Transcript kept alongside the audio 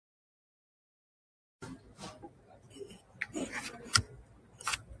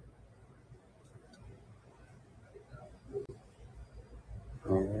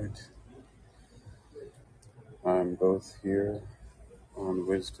I'm both here on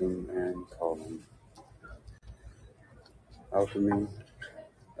wisdom and calling. Alchemy,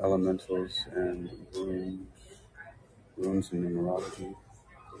 elementals, and runes and numerology,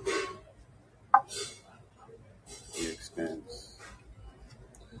 the expanse.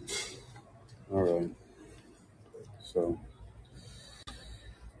 Alright, so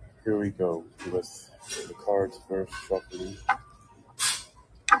here we go with the cards first shuffling.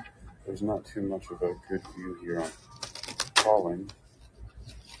 There's not too much of a good view here on calling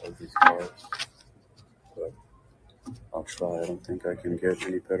of these cards, but I'll try. I don't think I can get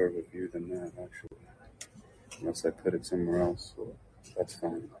any better of a view than that, actually, unless I put it somewhere else, so that's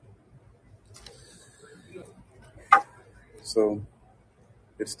fine. So,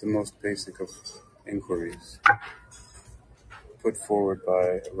 it's the most basic of inquiries put forward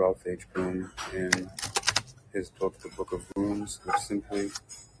by Ralph H. Boone in his book, The Book of Runes, which simply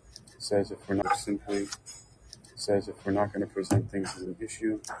says if we're not going to present things as an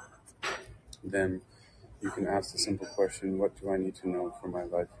issue, then you can ask the simple question, what do I need to know for my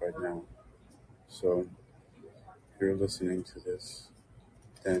life right now? So, if you're listening to this,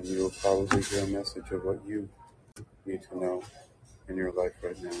 then you will probably hear a message of what you need to know in your life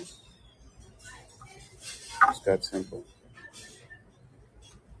right now. It's that simple.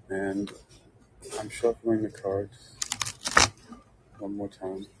 And I'm shuffling the cards one more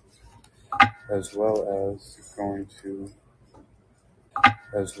time, as well as going to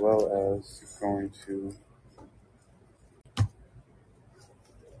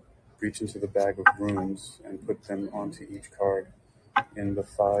reach into the bag of runes and put them onto each card in the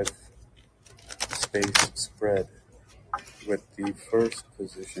 5-space spread, with the first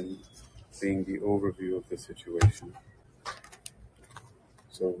position being the overview of the situation.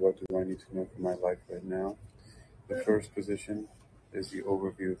 So what do I need to know for my life right now? The first position is the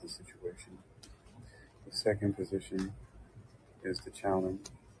overview of the situation. The second position is the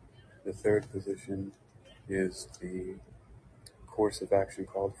challenge. The third position is the course of action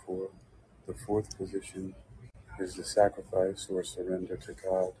called for. The fourth position is the sacrifice or surrender to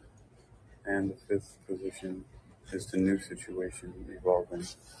God. And the fifth position is the new situation evolving.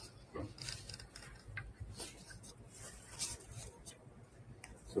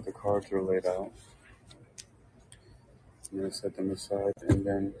 So the cards are laid out. I'm going to set them aside and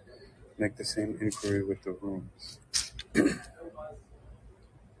then make the same inquiry with the runes.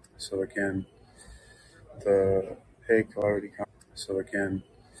 So again, the Hey Clarity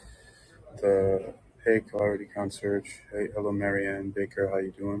Concierge. Hey, hello Marianne Baker, how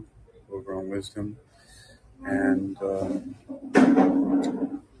you doing? Over on Wisdom. And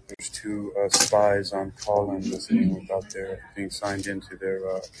there's 2 spies on call-in listening without their being signed into their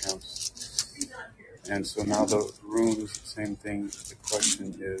accounts. And so now the runes, same thing. The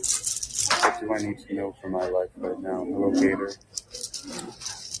question is, what do I need to know for my life right now? Hello Gator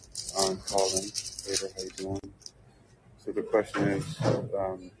on call-in. Gator, how you doing? So the question is,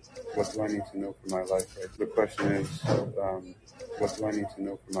 what do I need to know for my life right now? The question is, what do I need to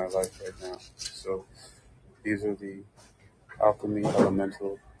know for my life right now? So these are the Alchemy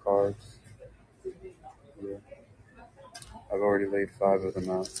Elemental cards here. I've already laid 5 of them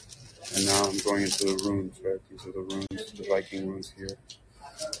out. And now I'm going into the runes, right? These are the runes, the Viking runes here.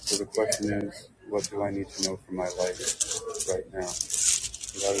 So the question is, what do I need to know for my life right now?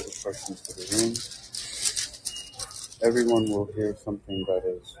 So that is the questions for the runes. Everyone will hear something that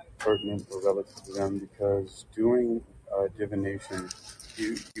is pertinent or relative to them, because doing divination,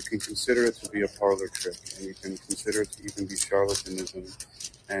 you can consider it to be a parlor trick, and you can consider it to even be charlatanism,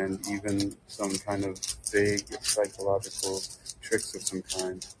 and even some kind of vague psychological tricks of some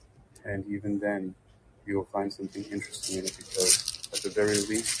kind. And even then, you will find something interesting in it, because at the very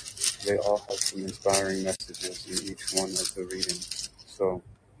least, they all have some inspiring messages in each one of the readings. So,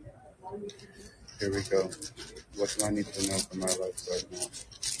 here we go. What do I need to know for my life right now?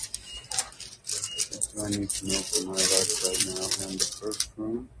 What do I need to know for my life right now? And the first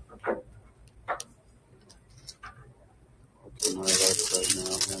rune. What do my life right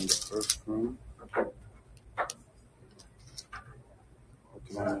now? And the first rune. What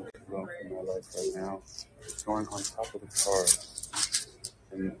do I need to know for my life right now? It's going on top of the card.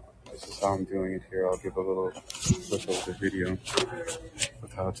 And this is how I'm doing it here. I'll give a little clip of the video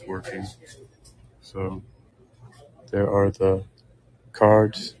of how it's working. So there are the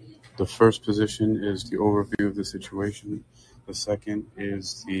cards. The first position is the overview of the situation. The second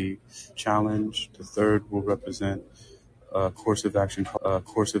is the challenge. The third will represent a course of action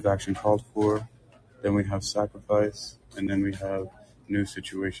called for. Then we have sacrifice, and then we have new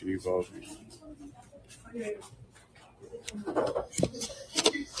situation evolving.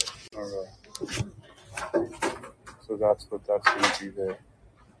 All right. So that's what that's going to be there.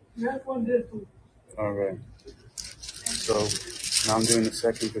 All right. So now I'm doing the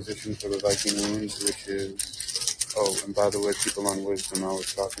second position for the Viking wounds, which is, oh, and by the way, people on wisdom, I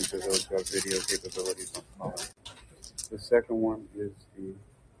was talking to those who have video capabilities on Colin. The second one is the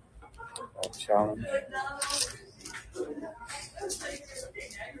challenge.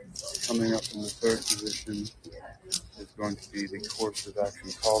 Coming up in the third position is going to be the course of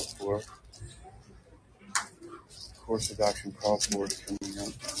action called for. Course of action called for is coming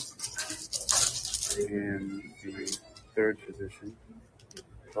up in the third position.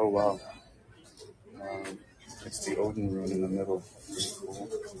 Oh wow. It's the Odin rune in the middle.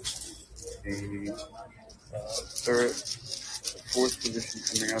 Pretty cool. The fourth position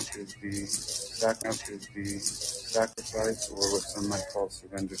coming up is the sacrifice, or what some might call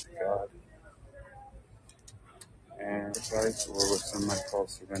surrender to God.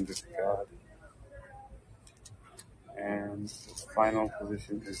 And the final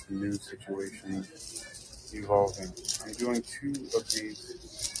position is the new situation evolving. I'm doing 2 of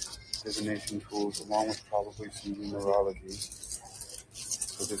these divination tools along with probably some numerology.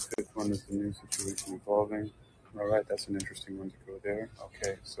 So this 5th one is the new situation evolving. All right, that's an interesting one to go there.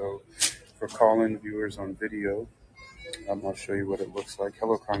 Okay, so for call-in viewers on video, I'll show you what it looks like.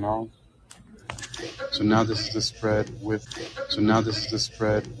 Hello, Karnal. So now this is the spread with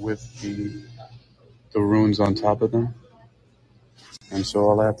the runes on top of them. And so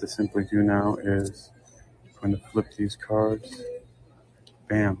all I have to simply do now is I'm going to flip these cards.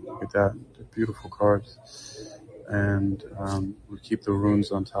 Bam! Look at that. They're beautiful cards. And we keep the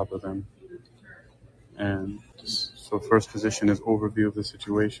runes on top of them. And so first position is overview of the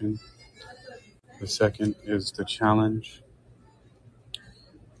situation. The second is the challenge.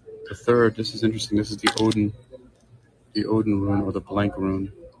 The third, this is interesting, this is the Odin rune, or the blank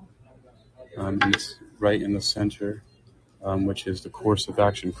rune. And it's right in the center, which is the course of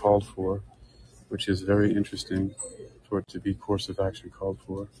action called for, which is very interesting for it to be course of action called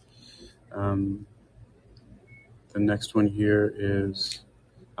for. The next one here is,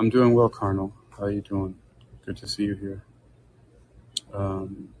 I'm doing well, Carnal. How are you doing? Good to see you here.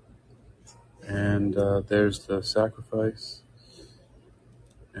 And there's the sacrifice.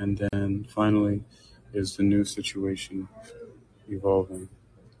 And then finally is the new situation evolving.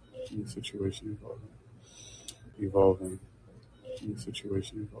 New situation evolving. New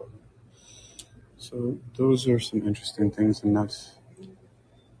situation evolving. So those are some interesting things, and that's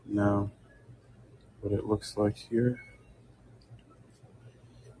now what it looks like here.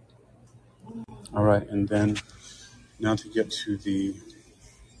 All right, and then now to get to the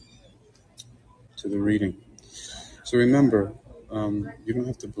reading. So remember, you don't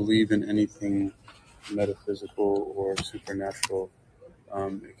have to believe in anything metaphysical or supernatural.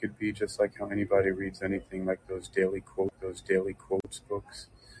 It could be just like how anybody reads anything, like those daily quotes books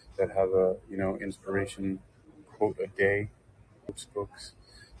that have a inspiration quote a day. Books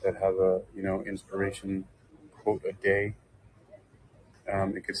that have a inspiration quote a day.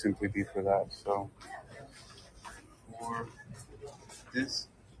 It could simply be for that. So for this,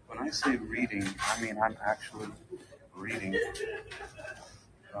 when I say reading, I mean I'm actually reading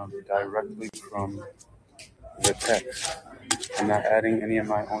directly from the text. I'm not adding any of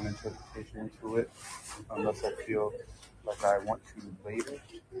my own interpretation to it, unless I feel like I want to later.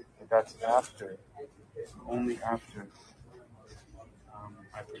 But that's after, only after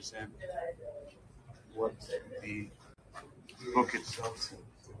I present what the book itself says.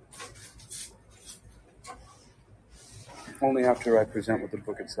 Only after I present what the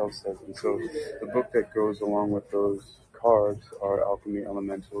book itself says. And so the book that goes along with those cards are Alchemy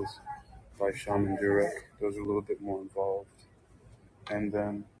Elementals by Shaman Durek. Those are a little bit more involved. And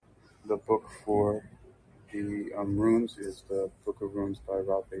then the book for the runes is the Book of Runes by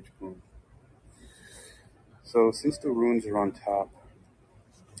Ralph H. Boone. So since the runes are on top,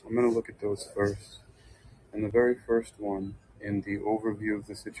 I'm going to look at those first. And the very first one in the overview of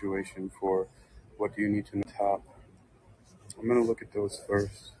the situation for what do you need to know top, I'm going to look at those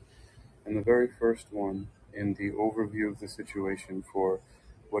first. And the very first one in the overview of the situation for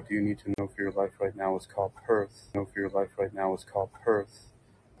what do you need to know for your life right now is called Perth.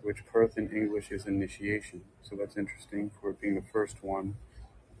 Which Perth in English is initiation. So that's interesting for it being the first one,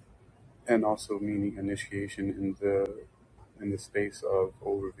 and also meaning initiation in the space of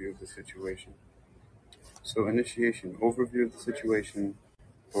overview of the situation. So initiation, overview of the situation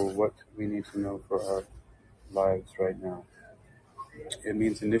for what we need to know for our lives right now. It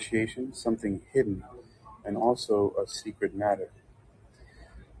means initiation, something hidden, and also a secret matter.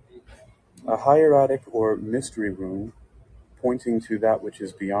 A hieratic or mystery rune, pointing to that which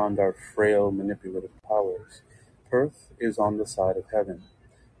is beyond our frail manipulative powers, Perth is on the side of heaven,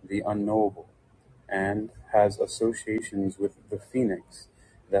 the unknowable, and has associations with the phoenix,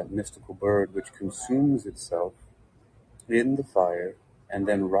 that mystical bird which consumes itself in the fire and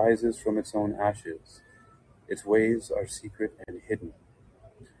then rises from its own ashes. Its ways are secret and hidden.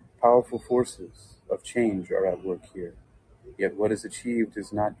 Powerful forces of change are at work here, yet what is achieved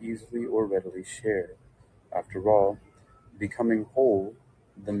is not easily or readily shared. After all, becoming whole,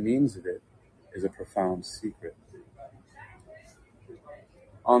 the means of it, is a profound secret.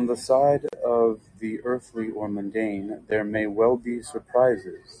 On the side of the earthly or mundane, there may well be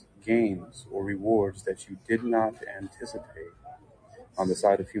surprises, gains, or rewards that you did not anticipate. On the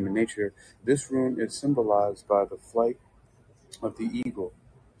side of human nature, this rune is symbolized by the flight of the eagle,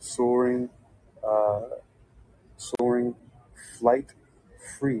 soaring, uh, soaring flight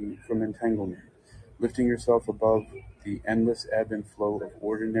free from entanglement, lifting yourself above the endless ebb and flow of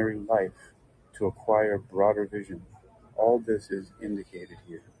ordinary life to acquire broader vision. All this is indicated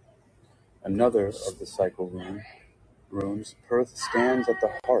here. Another of the cycle runes, Perth stands at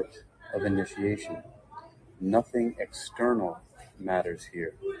the heart of initiation. Nothing external matters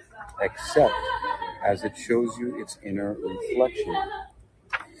here, except as it shows you its inner reflection.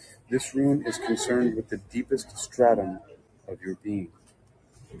 This rune is concerned with the deepest stratum of your being,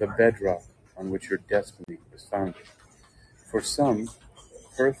 the bedrock on which your destiny is founded. For some,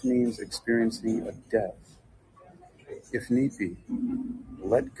 Perth means experiencing a death. If need be,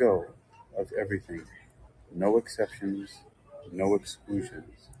 let go of everything. No exceptions, no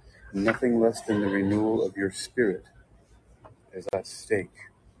exclusions. Nothing less than the renewal of your spirit is at stake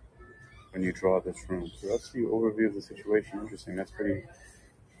when you draw this rune. So that's the overview of the situation. Interesting. That's pretty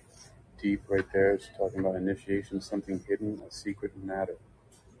deep right there. It's talking about initiation, something hidden, a secret matter.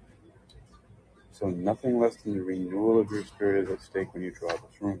 So nothing less than the renewal of your spirit is at stake when you draw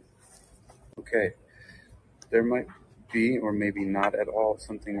this rune. Okay. There might be, or maybe not at all,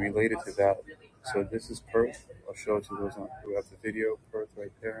 something related to that. So this is Perth. I'll show it to those who have the video. Perth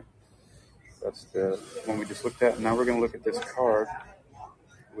right there. That's the one we just looked at. Now we're going to look at this card,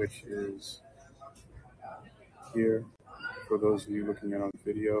 which is here for those of you looking at on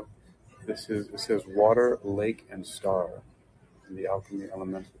video. It says Water, Lake, and Star in the Alchemy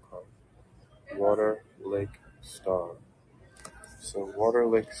Elemental card. Water, Lake, Star. So Water,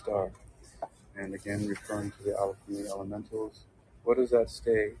 Lake, Star. And again, referring to the Alchemy Elementals. What does that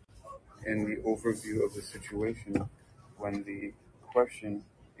say in the overview of the situation when the question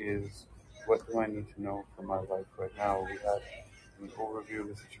is, what do I need to know for my life right now? We have an overview of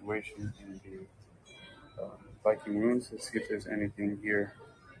the situation in the Viking runes. Let's see if there's anything here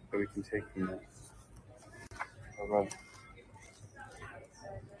that we can take from that. All right.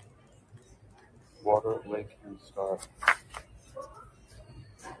 Water, lake, and star.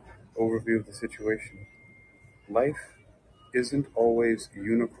 Overview of the situation. Life isn't always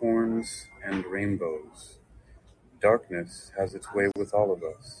unicorns and rainbows. Darkness has its way with all of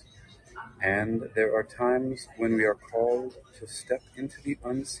us. And there are times when we are called to step into the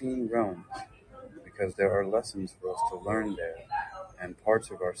unseen realms because there are lessons for us to learn there and parts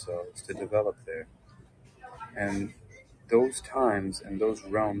of ourselves to develop there. And those times and those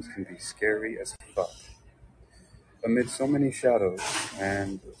realms can be scary as fuck. Amid so many shadows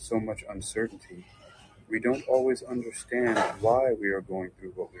and so much uncertainty, we don't always understand why we are going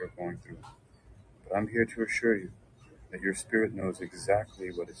through what we are going through. But I'm here to assure you that your spirit knows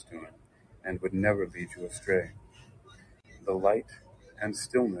exactly what it's doing and would never lead you astray. The light and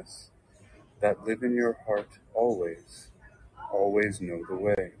stillness that live in your heart always know the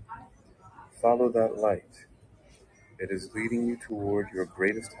way. Follow that light. It is leading you toward your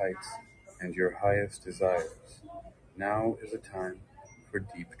greatest heights and your highest desires. Now is a time for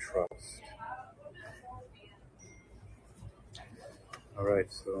deep trust.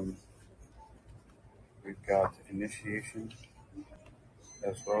 Alright, so we've got initiation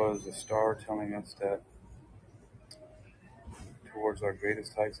as well as the star telling us that towards our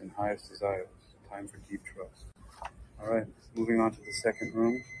greatest heights and highest desires. Time for deep trust. Alright, moving on to the second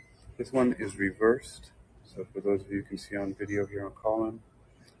room. This one is reversed. So for those of you who can see on video here on Colin,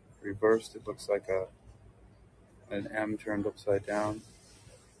 reversed, it looks like an M turned upside down.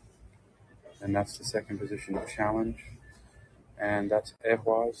 And that's the second position of challenge. And that's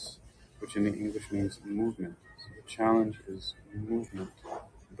ehwaz, which in the English means movement. So the challenge is movement,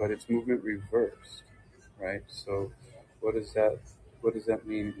 but it's movement reversed, right? So what does that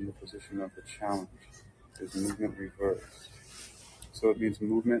mean in the position of the challenge? Is movement reversed. So it means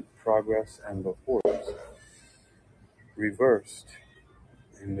movement, progress, and the horse. Reversed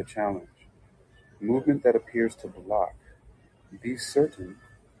in the challenge. Movement that appears to block. Be certain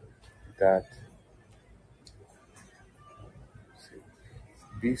that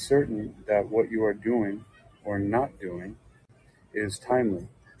Be certain that what you are doing or not doing is timely.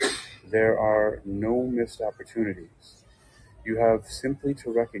 There are no missed opportunities. You have simply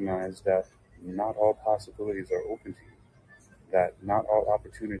to recognize that not all possibilities are open to you, that not all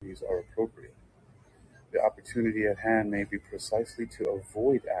opportunities are appropriate. The opportunity at hand may be precisely to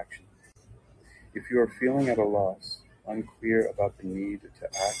avoid action. If you are feeling at a loss, unclear about the need to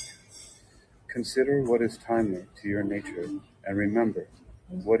act, consider what is timely to your nature, and remember,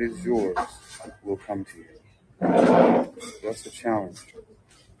 what is yours will come to you. That's the challenge,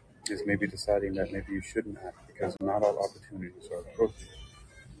 is maybe deciding that maybe you shouldn't act because not all opportunities are appropriate.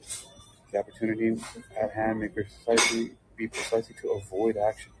 The opportunity at hand may be precisely to avoid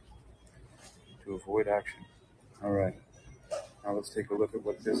action. To avoid action. All right. Now let's take a look at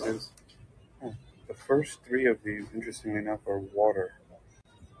what this is. The first three of these, interestingly enough, are water.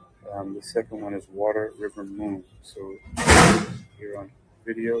 The second one is water, river, moon. So here on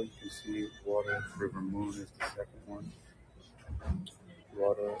video, you can see water, river, moon is the second one.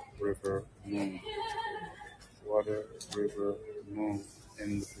 Water, river, moon. Water, river, moon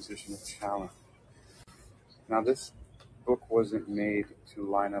in the position of challenge. Now this book wasn't made to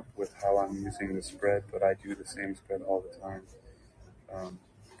line up with how I'm using the spread, but I do the same spread all the time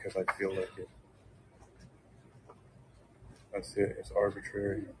because I feel like it. That's it. It's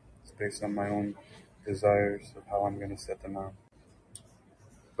arbitrary. It's based on my own desires of how I'm going to set them out.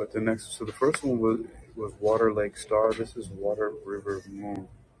 But so the first one was water, lake, star. This is water, river, moon.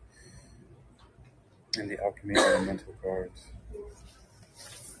 And the Alchemy elemental cards.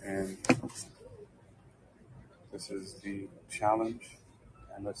 And this is the challenge.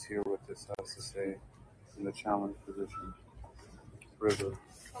 And let's hear what this has to say in the challenge position. River,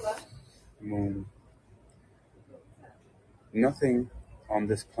 moon. Nothing on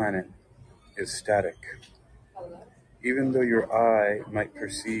this planet is static. Even though your eye might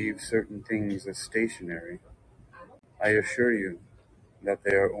perceive certain things as stationary, I assure you that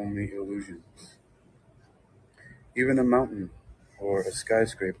they are only illusions. Even a mountain, or a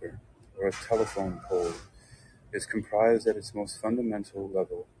skyscraper, or a telephone pole is comprised at its most fundamental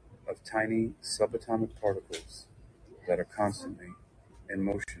level of tiny subatomic particles that are constantly in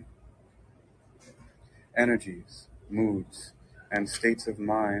motion. Energies, moods, and states of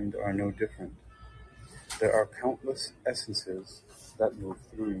mind are no different. There are countless essences that move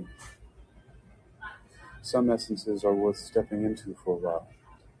through you. Some essences are worth stepping into for a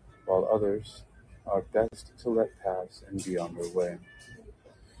while others are best to let pass and be on their way.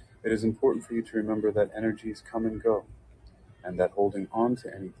 It is important for you to remember that energies come and go, and that holding on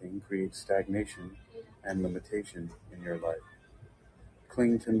to anything creates stagnation and limitation in your life.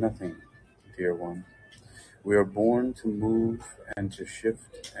 Cling to nothing, dear one. We are born to move and to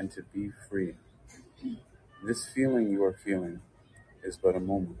shift and to be free. This feeling you are feeling is but a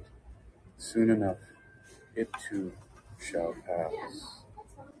moment. Soon enough, it too shall pass.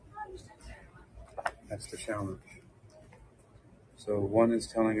 That's the challenge. So one is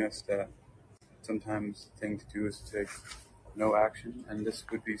telling us that sometimes the thing to do is to take no action, and this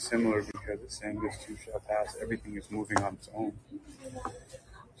would be similar because it's saying this too shall pass. Everything is moving on its own.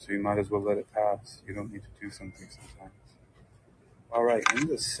 So you might as well let it pass. You don't need to do something sometimes. All right, in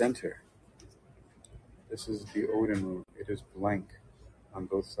the center, this is the Odin room. It is blank on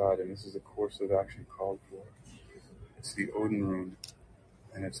both sides, and this is a course of action called for. It's the Odin rune,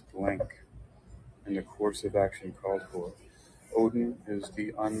 and it's blank, and the course of action called for. Odin is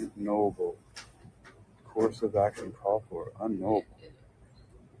the unknowable. Course of action called for, unknowable.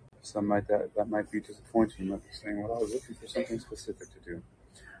 Some that might be disappointing. You might be saying, well, I was looking for something specific to do.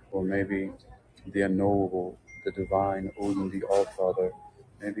 Or maybe the unknowable, the divine, Odin, the All-Father.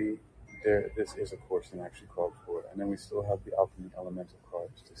 Maybe this is a course in action called for. And then we still have the Alchemy elemental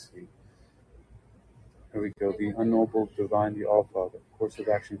cards to see. Here we go. The unknowable, divine, the All-Father. Course of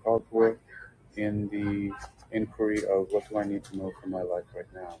action called for in the inquiry of what do I need to know for my life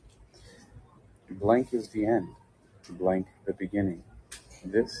right now. Blank is the end. Blank the beginning.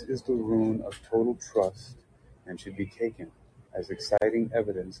 This is the rune of total trust and should be taken as exciting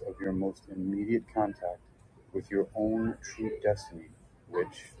evidence of your most immediate contact with your own true destiny,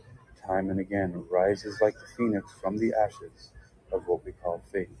 which, time and again, rises like the phoenix from the ashes of what we call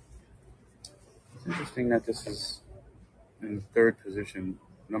fate. It's interesting that this is in the third position.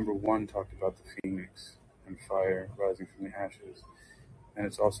 Number one talked about the phoenix and fire rising from the ashes, and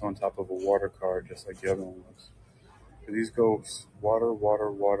it's also on top of a water card, just like the other one was. So these go water,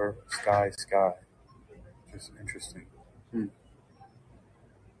 water, water, sky, sky. Just interesting.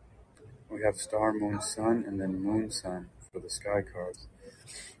 We have star, moon, sun, and then moon, sun for the sky cards.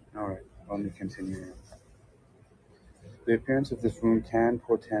 All right, let me continue. The appearance of this rune can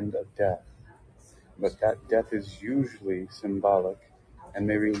portend a death, but that death is usually symbolic and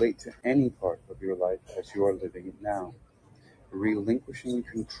may relate to any part of your life as you are living it now. Relinquishing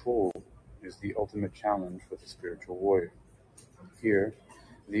control is the ultimate challenge for the spiritual warrior. Here,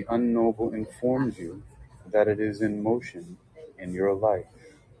 the unknowable informs you that it is in motion in your life.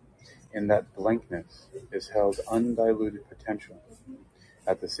 In that blankness is held undiluted potential.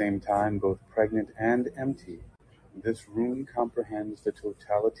 At the same time, both pregnant and empty, this rune comprehends the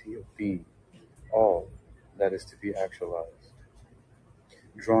totality of being, all that is to be actualized.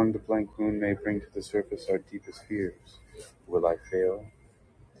 Drawing the blank rune may bring to the surface our deepest fears. Will I fail?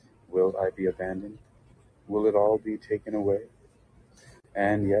 Will I be abandoned? Will it all be taken away?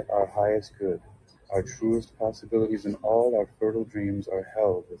 And yet our highest good, our truest possibilities, and all our fertile dreams are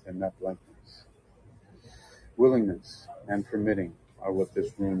held within that blankness. Willingness and permitting are what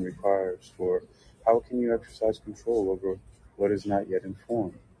this rune requires, for how can you exercise control over what is not yet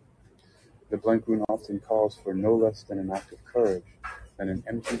informed? The blank rune often calls for no less than an act of courage than an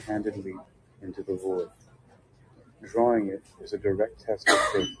empty-handed leap into the void. Drawing it is a direct test of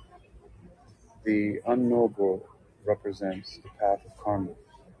faith. The unknowable represents the path of karma,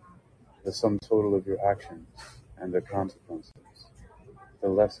 the sum total of your actions and their consequences, the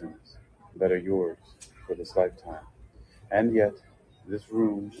lessons that are yours for this lifetime. And yet, this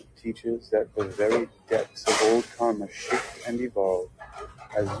rune teaches that the very depths of old karma shift and evolve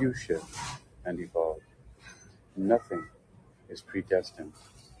as you shift and evolve. Nothing is predestined.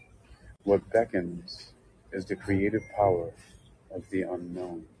 What beckons is the creative power of the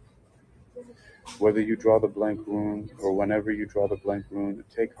unknown. Whether you draw the blank rune or whenever you draw the blank rune,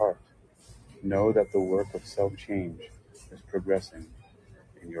 take heart. Know that the work of self-change is progressing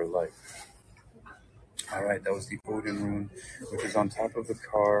in your life. All right, that was the Odin rune, which is on top of the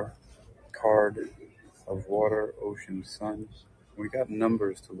card of water, ocean, sun. We got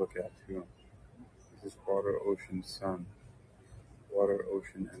numbers to look at too. This is water, ocean, sun. Water,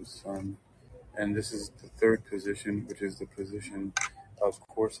 ocean, and sun. And this is the third position, which is the position of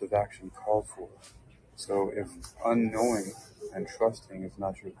course of action called for. So if unknowing and trusting is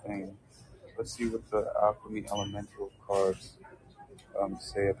not your thing, let's see what the Alchemy Elemental cards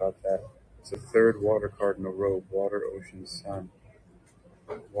say about that. It's the third water card in a row. Water, ocean, sun.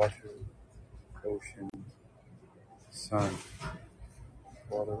 Water, ocean, sun.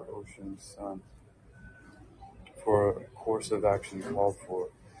 Water, ocean, sun. For a course of action called for.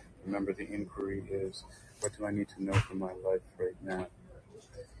 Remember, the inquiry is, what do I need to know for my life right now?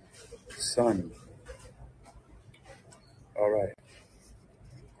 Sun. All right.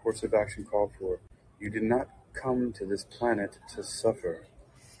 Course of action called for. You did not come to this planet to suffer,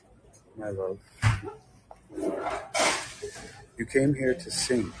 my love. You came here to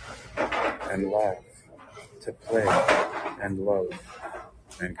sing and laugh, to play and love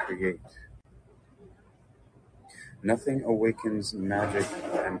and create. Nothing awakens magic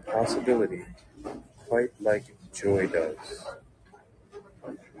and possibility quite like joy does.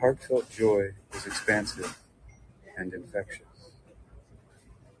 Heartfelt joy is expansive and infectious.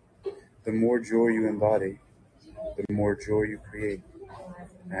 The more joy you embody, the more joy you create,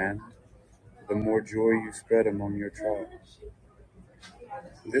 and the more joy you spread among your tribe.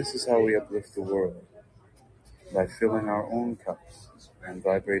 This is how we uplift the world, by filling our own cups and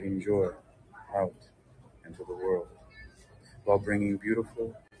vibrating joy out into the world, while bringing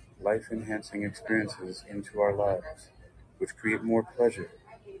beautiful, life-enhancing experiences into our lives, which create more pleasure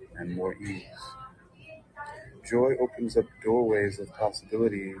and more ease. Joy opens up doorways of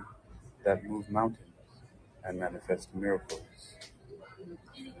possibility that move mountains and manifest miracles.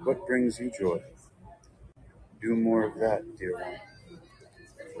 What brings you joy? Do more of that, dear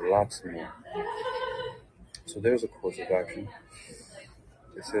one. Lots more. So there's a course of action.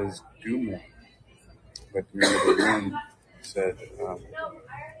 It says, do more. But remember, the rune said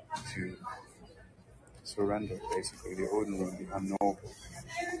to surrender, basically, the Odin rune, the unknowable.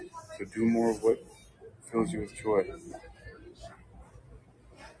 So do more of what fills you with joy.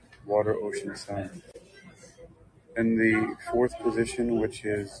 Water, ocean, sun. And the fourth position, which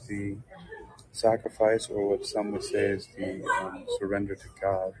is the sacrifice, or what some would say is the surrender to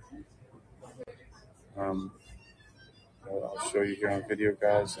God. I'll show you here on video,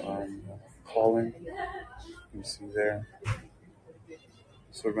 guys, on calling. You can see there.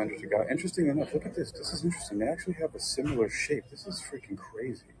 Surrender to God. Interesting enough, look at this. This is interesting. They actually have a similar shape. This is freaking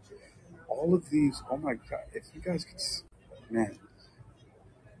crazy. All of these, oh my God, if you guys could, man,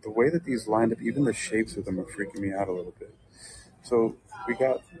 the way that these lined up, even the shapes of them are freaking me out a little bit. So we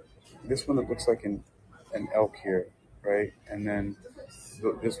got this one that looks like an elk here, right? And then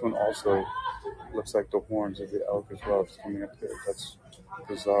this one also Looks like the horns of the elk as well is coming up there. That's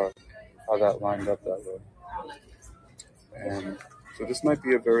bizarre how that lined up that way. And so this might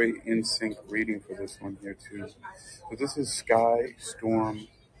be a very in sync reading for this one here too. So this is sky, storm,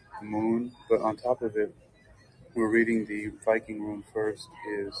 moon, but on top of it, we're reading the Viking rune first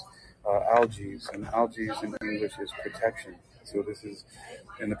is algaes, and algaes in English is protection. So this is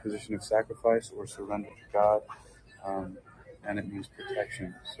in the position of sacrifice or surrender to God, and it means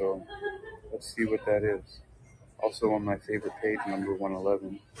protection. So let's see what that is. Also on my favorite page, number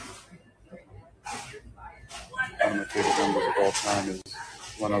 111. One of my favorite numbers of all time is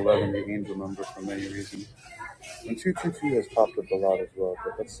 111, the angel number, for many reasons. And 222 has popped up a lot as well,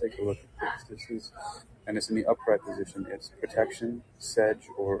 but let's take a look at this. This is, and it's in the upright position. It's protection, sedge,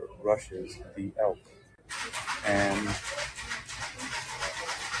 or rushes, the elk. And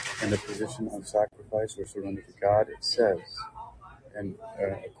in the position of sacrifice or surrender to God, it says, in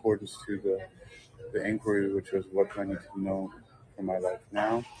accordance to the inquiry, which was what do I need to know for my life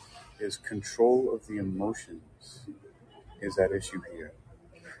now, is control of the emotions is at issue here.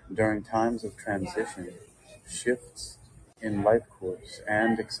 During times of transition, shifts in life course,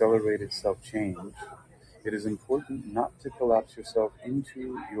 and accelerated self-change, it is important not to collapse yourself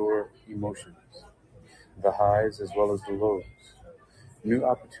into your emotions, the highs as well as the lows. New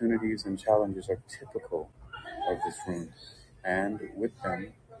opportunities and challenges are typical of this rune, and with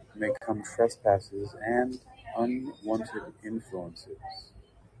them may come trespasses and unwanted influences.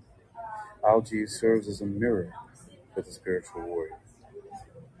 Algae serves as a mirror for the spiritual warrior,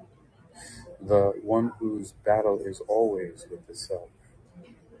 the one whose battle is always with the self.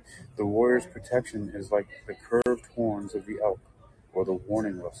 The warrior's protection is like the curved horns of the elk or the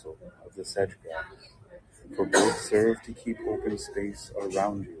warning rustle of the sedge grass, for both serve to keep open space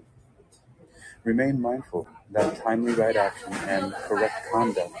around you. Remain mindful that timely right action and correct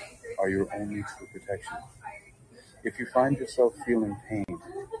conduct are your only true protection. If you find yourself feeling pain,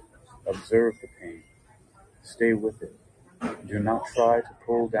 observe the pain. Stay with it. Do not try to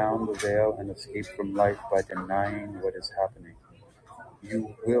pull down the veil and escape from life by denying what is happening.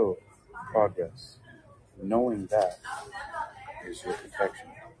 You will progress. Knowing that is your perfection.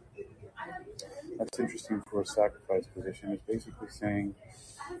 That's interesting for a sacrifice position. It's basically saying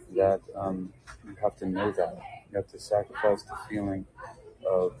that you have to know that. You have to sacrifice the feeling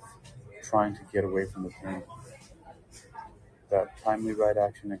of trying to get away from the pain. That timely right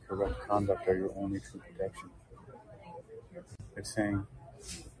action and correct conduct are your only true protection. It's saying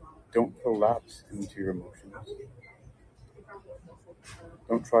don't collapse into your emotions.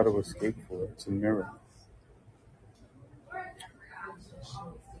 Don't try to escape for it. It's a mirror.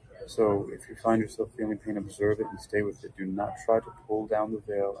 So if you find yourself feeling pain, observe it and stay with it. Do not try to pull down the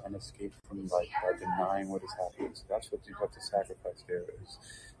veil and escape from life by denying what is happening. So that's what you have to sacrifice there, is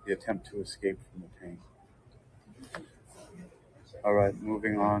the attempt to escape from the pain. All right,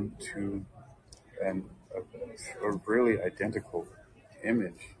 moving on to a really identical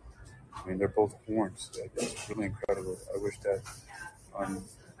image. I mean, they're both horns. That's really incredible. I wish that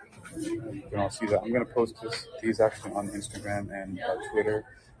you can all see that. I'm going to post these actually on Instagram and Twitter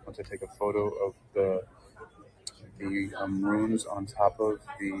once I take a photo of the runes on top of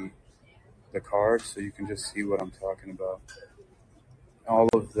the cards, so you can just see what I'm talking about. All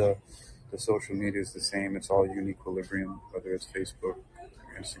of the social media is the same. It's all Uniquilibrium, whether it's Facebook,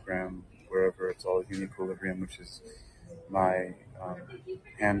 Instagram, wherever. It's all Uniquilibrium, which is my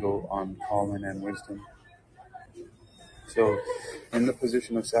handle on Calling and Wisdom. So, in the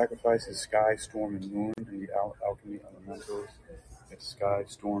position of sacrifice is sky, storm, and moon. In the alchemy elementals, it's sky,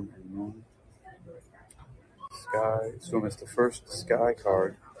 storm, and moon. Sky, storm is the first sky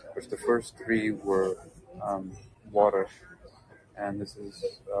card, which the first three were water, and this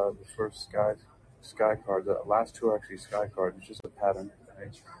is the first sky card. The last two are actually sky cards. It's just a pattern,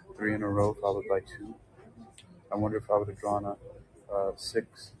 right? 3 in a row followed by 2. I wonder if I would have drawn a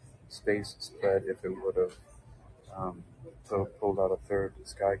 6 space spread if it would have pulled out a third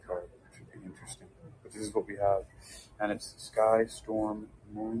sky card, which would be interesting. But this is what we have, and it's sky, storm,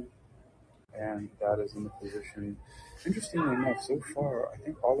 moon, and that is in the position. Interestingly enough, so far, I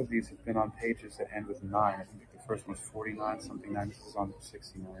think all of these have been on pages that end with 9. I think the first one was 49 something 9. This is on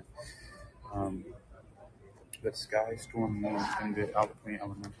 69. But sky, storm, moon in the Alchemy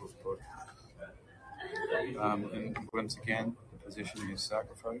Elementals book. And once again, the position is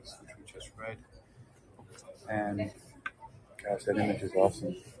sacrifice, which we just read. And gosh, that image is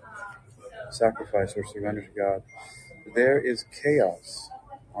awesome. Sacrifice or surrender to God. There is chaos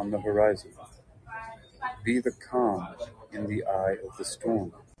on the horizon. Be the calm in the eye of the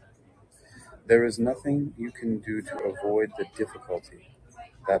storm. There is nothing you can do to avoid the difficulty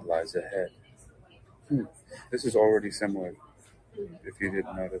that lies ahead. This is already similar, if you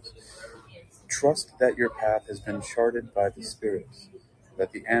didn't notice. Trust that your path has been charted by the spirits,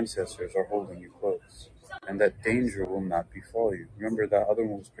 that the ancestors are holding you close, and that danger will not befall you. Remember, that other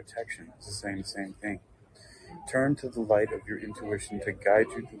one was protection. It's the same thing. Turn to the light of your intuition to guide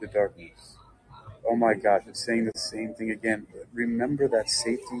you through the darkness. Oh my gosh, it's saying the same thing again. Remember that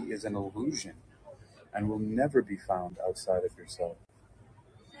safety is an illusion and will never be found outside of yourself.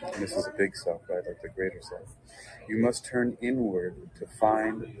 And this is a big self, right? Like the greater self. You must turn inward to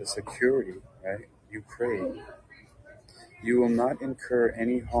find the security, right, you crave. You will not incur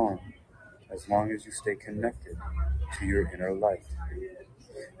any harm as long as you stay connected to your inner light.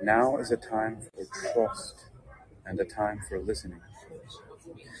 Now is a time for trust and a time for listening.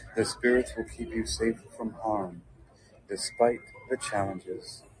 The spirits will keep you safe from harm despite the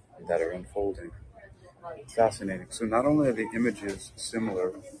challenges that are unfolding. Fascinating. So not only are the images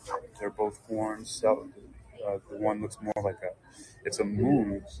similar, they're both horns. So, the one looks more like it's a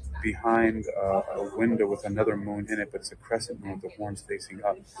moon behind a window with another moon in it, but it's a crescent moon with the horns facing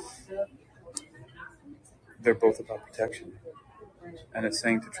up. They're both about protection. And it's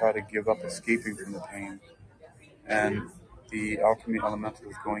saying to try to give up escaping from the pain. And the alchemy elemental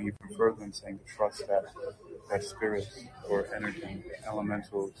is going even further and saying to trust that spirits or energy,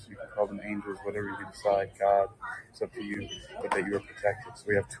 elementals, you can call them angels, whatever you decide, God, it's up to you, but that you are protected. So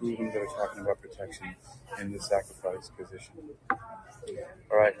we have two of them that are talking about protection in the sacrifice position.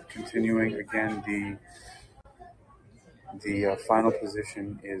 All right, continuing again, the final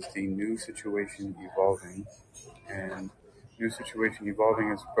position is the new situation evolving. And new situation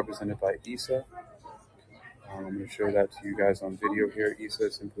evolving is represented by Isa. I'm going to show that to you guys on video here. Isa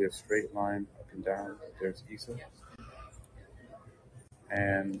is simply a straight line up and down. There's Isa.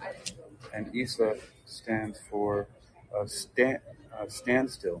 And Isa stands for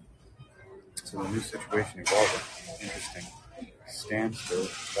standstill. So the new situation evolving. Interesting. Standstill.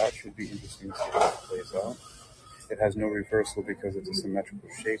 That should be interesting to see how it plays out. It has no reversal because it's a symmetrical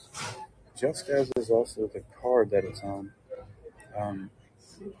shape. Just as is also the card that it's on.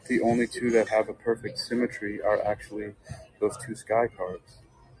 The only two that have a perfect symmetry are actually those two sky cards.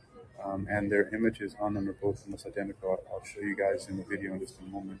 And their images on them are both almost identical. I'll show you guys in the video in just a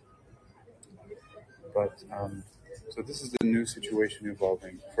moment. But so this is the new situation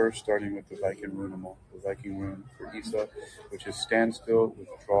evolving. First, starting with the Viking rune for Isa, which is standstill,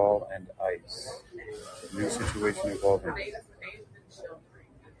 withdrawal, and ice. New situation evolving.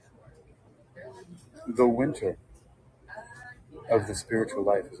 The winter of the spiritual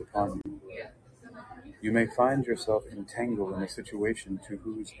life is upon you. You may find yourself entangled in a situation to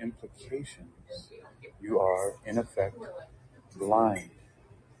whose implications you are, in effect, blind.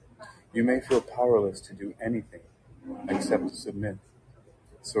 You may feel powerless to do anything except to submit,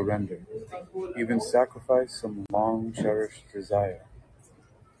 surrender, even sacrifice some long-cherished desire.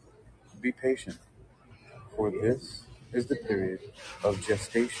 Be patient, for this is the period of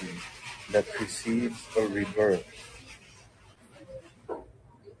gestation that precedes a rebirth.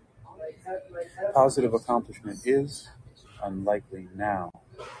 Positive accomplishment is unlikely now.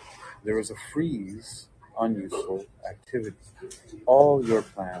 There is a freeze on useful activity. All your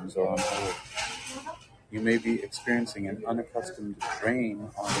plans are on hold. You may be experiencing an unaccustomed drain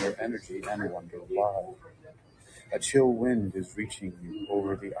on your energy and wonder why. A chill wind is reaching you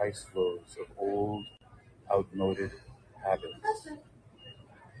over the ice floes of old, outmoded habits.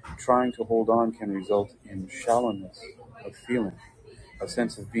 Trying to hold on can result in shallowness of feeling, a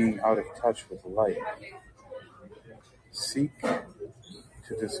sense of being out of touch with life. Seek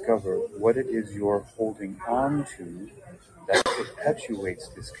to discover what it is you're holding on to that perpetuates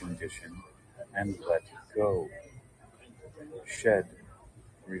this condition and let go. Shed,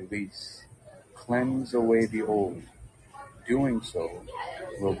 release, cleanse away the old. Doing so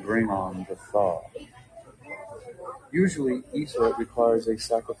will bring on the thaw. Usually, Isa requires a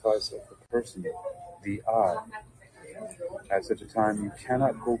sacrifice of the person, the I. At such a time, you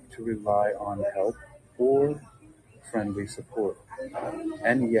cannot hope to rely on help or friendly support.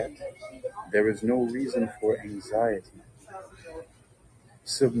 And yet, there is no reason for anxiety.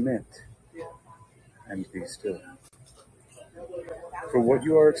 Submit and be still. For what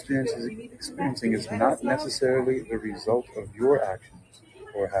you are experiencing is not necessarily the result of your actions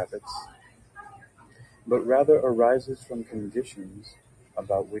or habits, but rather arises from conditions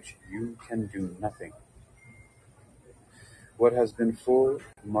about which you can do nothing. What has been full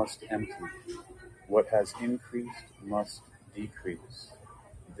must empty. What has increased must decrease.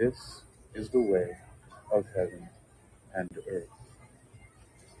 This is the way of heaven and earth.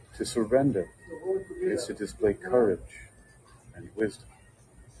 To surrender is to display courage and wisdom.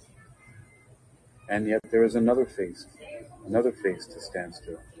 And yet there is another phase to stand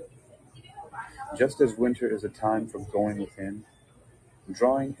still. Just as winter is a time for going within,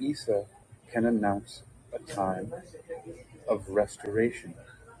 drawing Isa can announce a time of restoration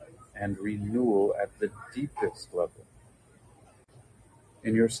and renewal at the deepest level.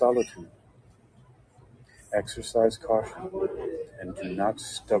 In your solitude, exercise caution and do not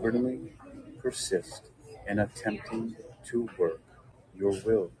stubbornly persist in attempting to work your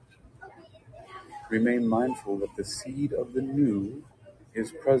will. Remain mindful that the seed of the new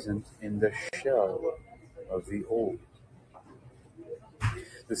is present in the shell of the old.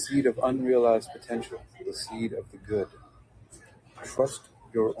 The seed of unrealized potential, the seed of the good. Trust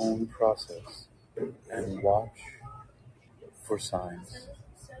your own process and watch for signs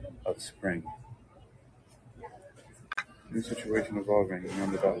of spring. New situation evolving.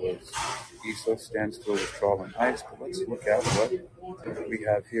 Remember that was Isa, standstill, withdrawal, and ice. But let's look at what we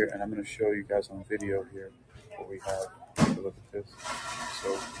have here. And I'm going to show you guys on video here what we have. Take a look at this. So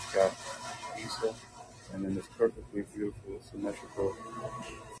we've got Isa, and then this perfectly beautiful, symmetrical.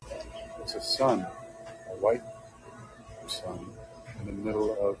 It's a sun, a white sun, in the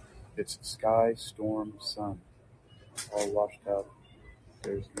middle of its sky storm sun, all washed out.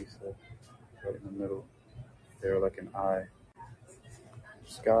 There's Isa, right in the middle, there like an eye.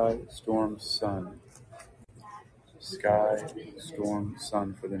 Sky, storm, sun. Sky, storm,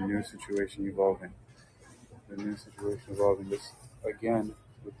 sun for the new situation evolving. The new situation evolving. This, again,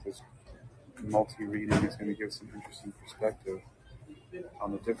 with this multi-reading, is going to give some interesting perspective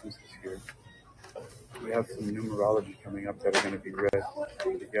on the differences here. We have some numerology coming up that are going to be read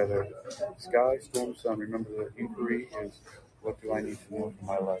together. Sky, storm, sun. Remember, the inquiry is, what do I need to know for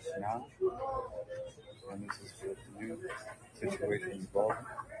my life now? And this is the new situation evolving,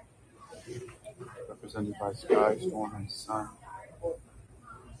 represented by sky, storm, and sun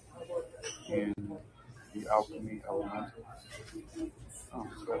in the Alchemy elemental. Oh,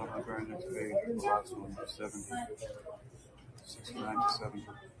 so on the very next page, the last one, 70, 69 to 70,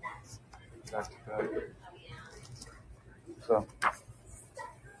 back to back. So,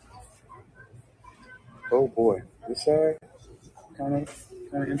 oh boy, this side, kind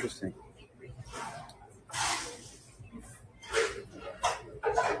of interesting.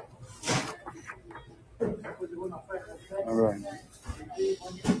 All right.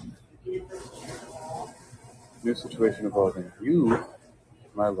 New situation evolving. You,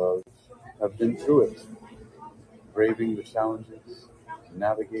 my love, have been through it, braving the challenges,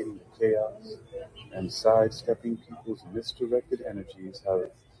 navigating the chaos, and sidestepping people's misdirected energies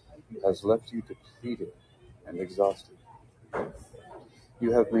has left you depleted and exhausted.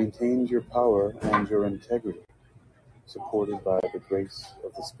 You have maintained your power and your integrity, supported by the grace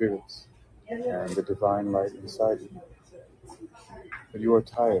of the spirits and the divine light inside you. But you are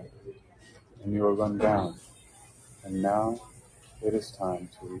tired, and you are run down, and now it is time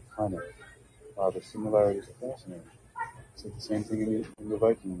to replenish. Wow, the similarities are fascinating. It's like the same thing in the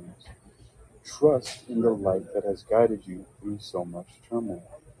Viking years. Trust in the light that has guided you through so much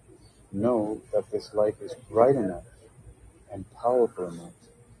turmoil. Know that this light is bright enough and powerful enough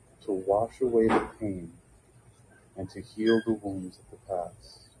to wash away the pain and to heal the wounds of the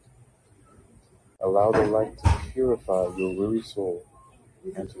past. Allow the light to purify your weary soul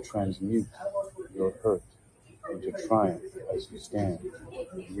and to transmute your hurt into triumph as you stand,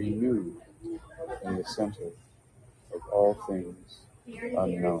 renewed in the center of all things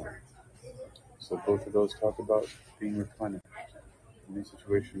unknown. So both of those talk about being replenished. In this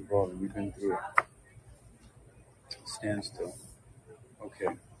situation evolving, we've been through it. Stand still.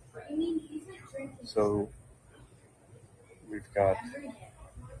 Okay. So we've got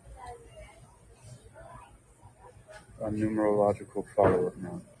a numerological follow-up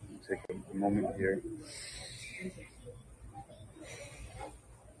now. Take a moment here.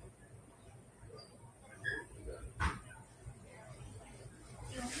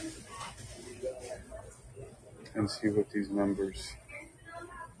 And see what these numbers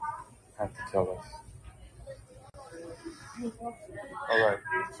have to tell us. Alright,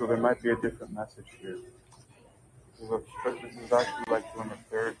 so there might be a different message here. This is actually like doing a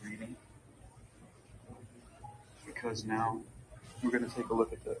third reading, because now we're going to take a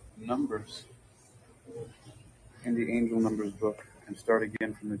look at the numbers in the Angel Numbers book and start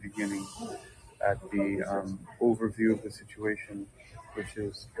again from the beginning at the overview of the situation, which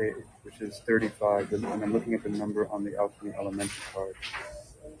is 35, and I'm looking at the number on the Alchemy Elemental card,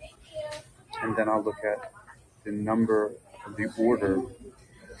 and then I'll look at the number of the order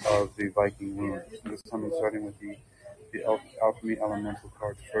of the Viking runes. This time I'm starting with the Alchemy Elemental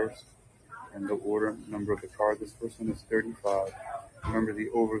card first, and the order number of the card. This first one is 35, Remember the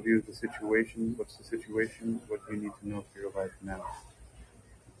overview of the situation. What's the situation? What do you need to know for your life now?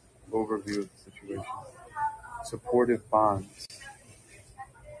 Overview of the situation. Supportive bonds.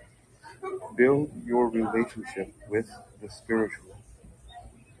 Build your relationship with the spiritual.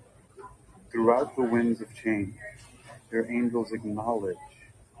 Throughout the winds of change, your angels acknowledge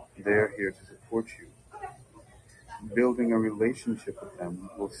they are here to support you. Building a relationship with them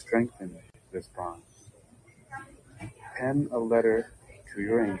will strengthen this bond. Pen a letter to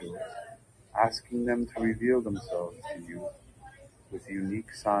your angels, asking them to reveal themselves to you with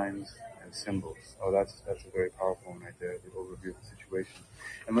unique signs and symbols. Oh, that's a very powerful one right there, the overview of the situation.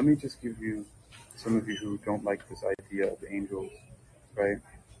 And let me just give you, some of you who don't like this idea of angels, right?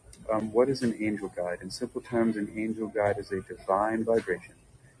 What is an angel guide? In simple terms, an angel guide is a divine vibration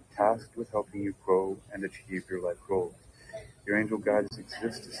tasked with helping you grow and achieve your life goals. Your angel guides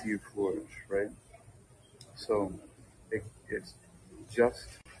exist to see you flourish, right? So it's just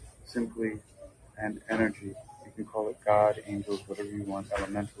simply an energy. You can call it God, angels, whatever you want,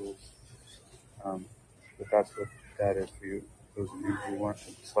 elementals. But that's what that is for you, those of you who want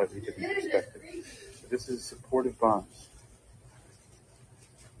a slightly different perspective. But this is supportive bonds,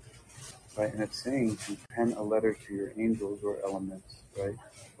 right? And it's saying to pen a letter to your angels or elements, right?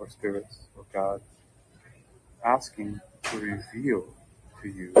 Or spirits or God, asking to reveal to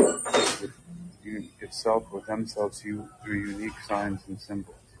you itself or themselves to you through unique signs and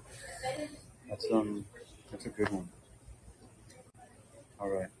symbols. That's a good one. All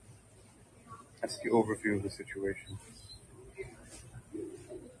right. That's the overview of the situation.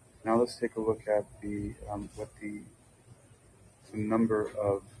 Now let's take a look at the what the number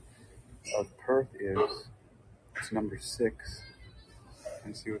of Perth is. It's number 6,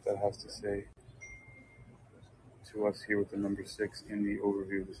 and see what that has to say to us here with the number 6 in the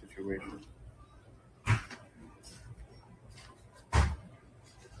overview of the situation.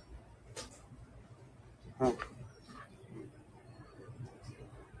 Huh.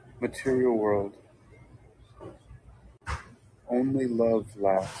 Material world. Only love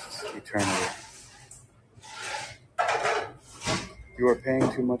lasts eternally. You are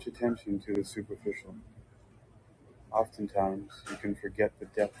paying too much attention to the superficial. Oftentimes, you can forget the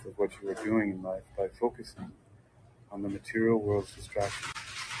depth of what you are doing in life by focusing on the material world's distractions.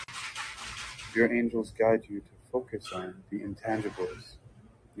 Your angels guide you to focus on the intangibles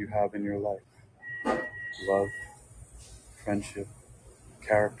you have in your life: love, friendship,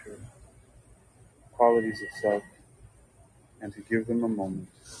 character, qualities of self, and to give them a moment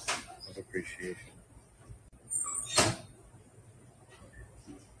of appreciation.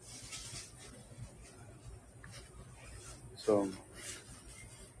 So,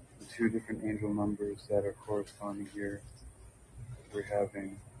 the two different angel numbers that are corresponding here, we're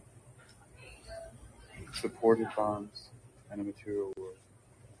having supported bonds and a material world,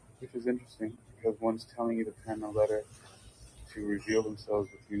 which is interesting because one's telling you to pen a letter to reveal themselves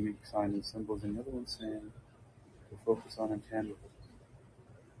with unique signs and symbols, and the other one's saying to focus on intangibles.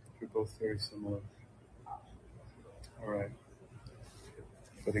 They're both very similar. All right.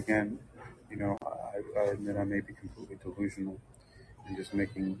 But again, I admit I may be completely delusional and just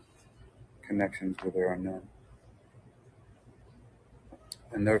making connections where there are none.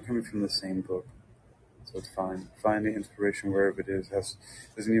 And they're coming from the same book, so it's fine. Find the inspiration wherever it is.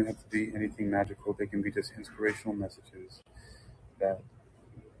 Doesn't even have to be anything magical. They can be just inspirational messages that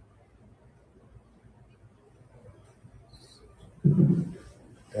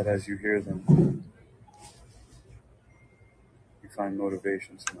as you hear them, you find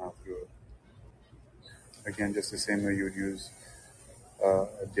motivation somehow through it. Again, just the same way you would use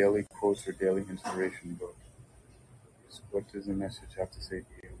a daily quotes or daily inspiration book. So what does the message have to say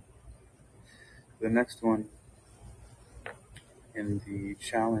to you? The next one in the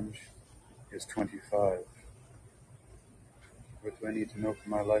challenge is 25. What do I need to know for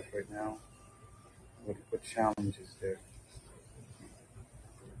my life right now? What challenge is there?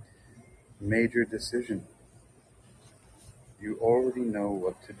 Major decision. You already know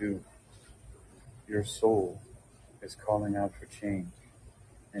what to do. Your soul is calling out for change,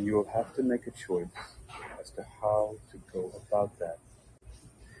 and you will have to make a choice as to how to go about that.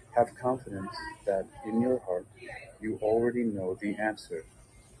 Have confidence that in your heart you already know the answer.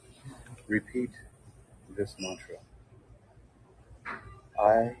 Repeat this mantra: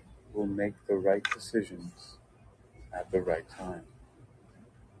 I will make the right decisions at the right time.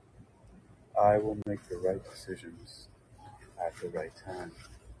 I will make the right decisions at the right time.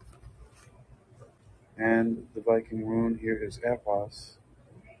 And the Viking rune here is Ehwas.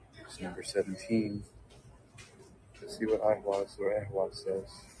 It's number 17. Let's see what Ehwas says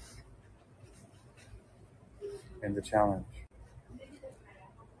in the challenge.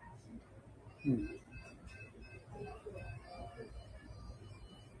 Hmm.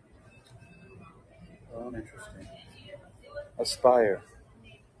 Oh, interesting. Aspire.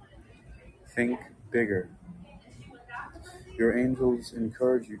 Think bigger. Your angels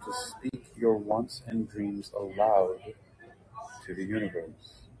encourage you to speak your wants and dreams aloud to the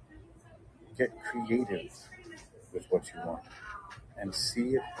universe. Get creative with what you want and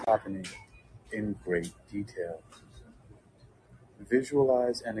see it happening in great detail.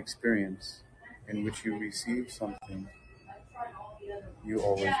 Visualize an experience in which you receive something you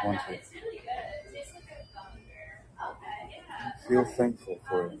always wanted. Feel thankful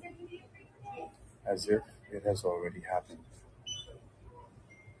for it, as if it has already happened.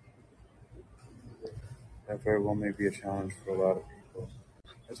 That very well may be a challenge for a lot of people.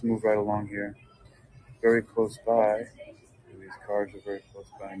 Let's move right along here. Very close by, these cards are very close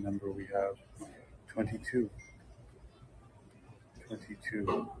by. Number we have 22.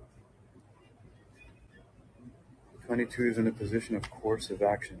 22. 22 is in a position of course of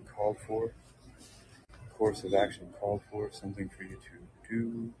action called for. Course of action called for, something for you to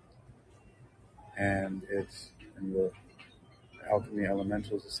do. And it's in the Alchemy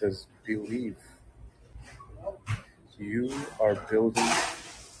Elementals, it says, believe. You are building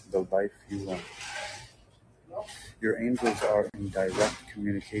the life you want. Your angels are in direct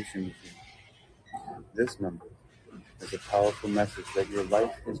communication with you. This number is a powerful message that your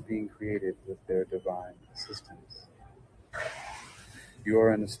life is being created with their divine assistance. You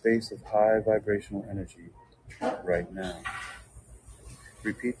are in a space of high vibrational energy right now.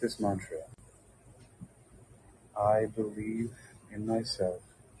 Repeat this mantra. I believe in myself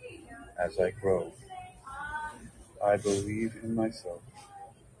as I grow. I believe in myself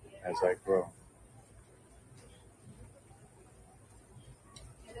as I grow.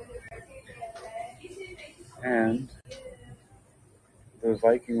 And the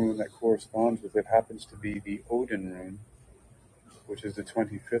Viking rune that corresponds with it happens to be the Odin rune, which is the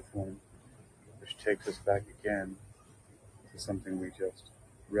 25th one, which takes us back again to something we just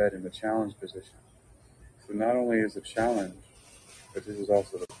read in the challenge position. So not only is it challenge, but this is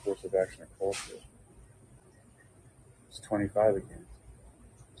also the course of action or culture. It's 25 again.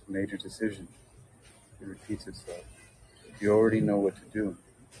 It's a major decision. It repeats itself. You already know what to do.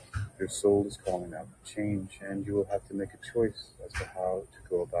 Your soul is calling out for change, and you will have to make a choice as to how to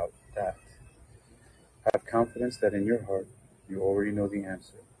go about that. Have confidence that in your heart, you already know the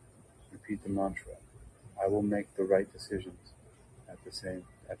answer. Repeat the mantra. I will make the right decisions at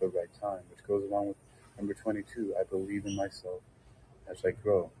the right time, which goes along with number 22. I believe in myself as I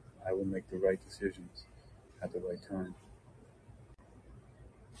grow. I will make the right decisions at the right time.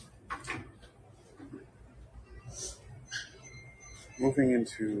 Moving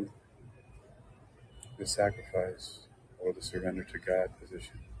into the sacrifice or the surrender to God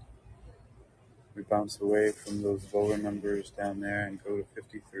position. We bounce away from those lower numbers down there and go to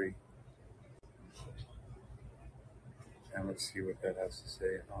 53. And let's see what that has to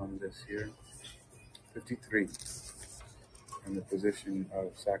say on this here. 53. In the position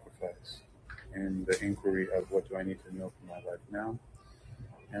of sacrifice. In the inquiry of what do I need to know for my life now.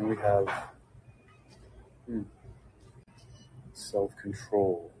 And we have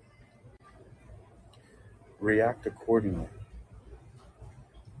self-control. React accordingly.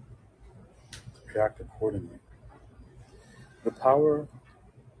 React accordingly. The power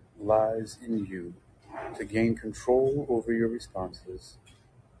lies in you to gain control over your responses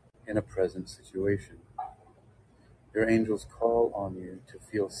in a present situation. Your angels call on you to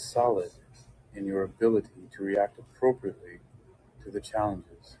feel solid in your ability to react appropriately to the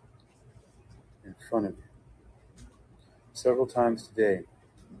challenges in front of you. Several times today,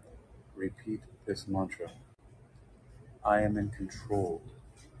 repeat this mantra. I am in control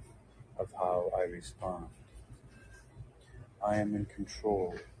of how I respond. I am in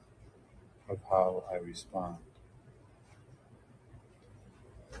control of how I respond.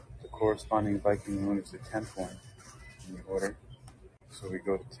 The corresponding Viking rune is the 10th one in the order. So we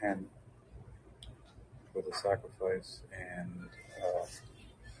go to 10 for the sacrifice and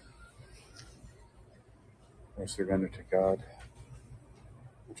or surrender to God,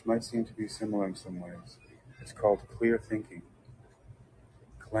 which might seem to be similar in some ways. It's called clear thinking.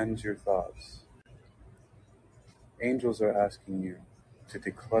 Cleanse your thoughts. Angels are asking you to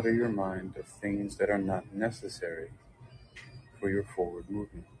declutter your mind of things that are not necessary for your forward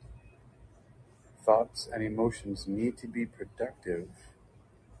movement. Thoughts and emotions need to be productive,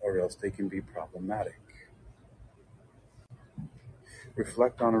 or else they can be problematic.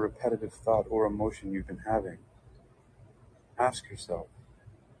 Reflect on a repetitive thought or emotion you've been having. Ask yourself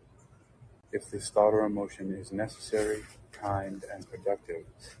if this thought or emotion is necessary kind, and productive.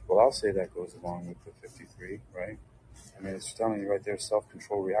 Well, I'll say that goes along with the 53, right? I mean, it's telling you right there,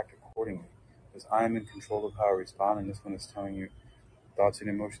 self-control, react accordingly. Because I'm in control of how I respond, and this one is telling you thoughts and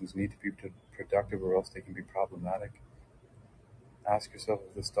emotions need to be productive or else they can be problematic. Ask yourself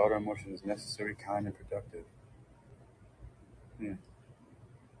if this thought or emotion is necessary, kind, and productive.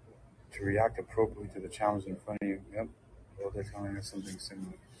 To react appropriately to the challenge in front of you. Yep. Well, they're telling us something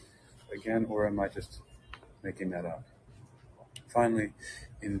similar. Again, or am I just making that up? Finally,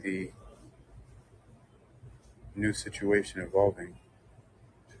 in the new situation evolving,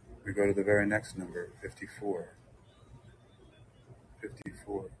 we go to the very next number, 54.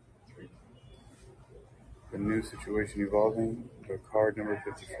 54. The new situation evolving, the card number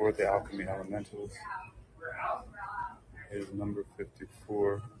 54, the Alchemy Elementals, is number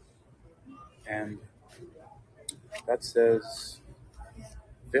 54. And that says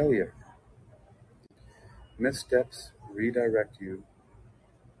failure. Missteps redirect you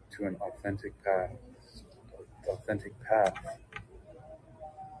to an authentic path.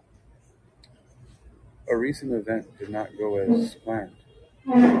 A recent event did not go as planned,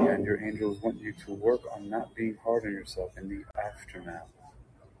 and your angels want you to work on not being hard on yourself in the aftermath.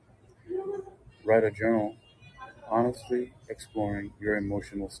 Write a journal honestly exploring your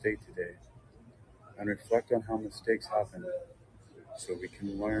emotional state today, and reflect on how mistakes happen so we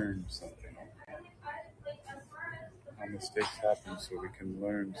can learn something. How mistakes happen so we can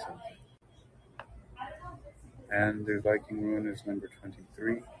learn something. And the Viking rune is number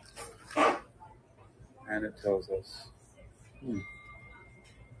 23, and it tells us, in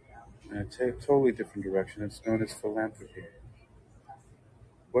a totally different direction, it's known as philanthropy.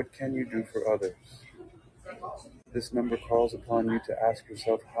 What can you do for others? This number calls upon you to ask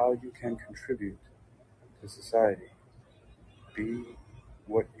yourself how you can contribute to society. Be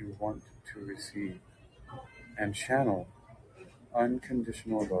what you want to receive, and channel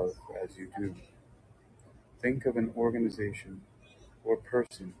unconditional love as you do. Think of an organization or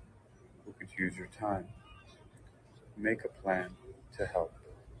person who could use your time. Make a plan to help.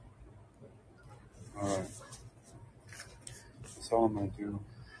 Alright, that's all I'm going to do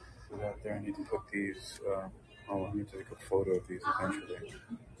for that there. I need to put these, I need to take a photo of these eventually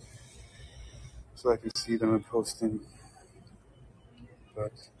so I can see them and post them.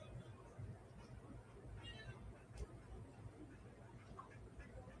 But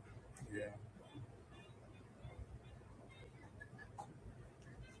yeah,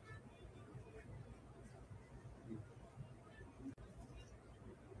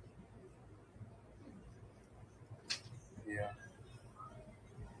 yeah.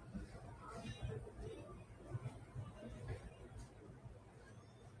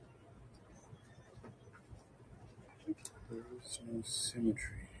 There's no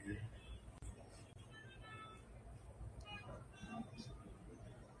symmetry here.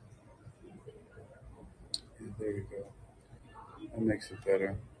 Yeah, there we go. That makes it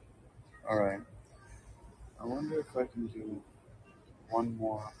better. Alright. I wonder if I can do one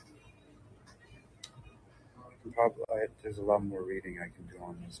more. There's a lot more reading I can do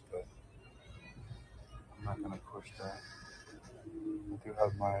on this, but I'm not going to push that. I do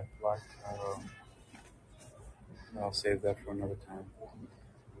have my black tarot. I'll save that for another time.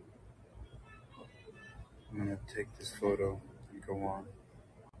 I'm going to take this photo and go on.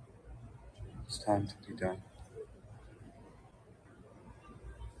 It's time to be done.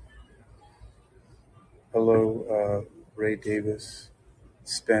 Hello, Ray Davis,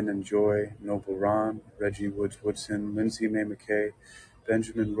 Spen and Joy, Noble Ron, Reggie Woods Woodson, Lindsay May McKay,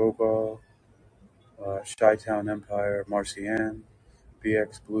 Benjamin Rogal, Chi-Town Empire, Marcy Ann,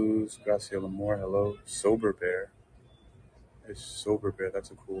 BX Blues, Graciela Moore, hello, Sober Bear. It's Sober Bear,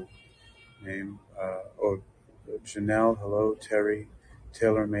 that's a cool name. Janelle, hello, Terry,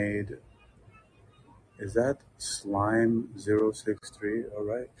 TaylorMade. Is that Slime063?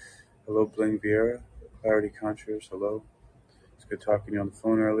 Alright. Hello, Bling Vieira, Clarity Conscious, hello. It's good talking to you on the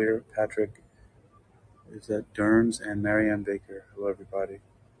phone earlier. Patrick, is that Derns, and Marianne Baker. Hello, everybody.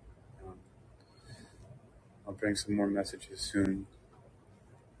 I'll bring some more messages soon.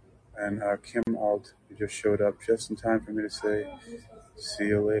 And Kim Alt, you just showed up just in time for me to say, see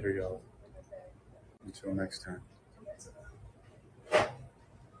you later, y'all. Until next time.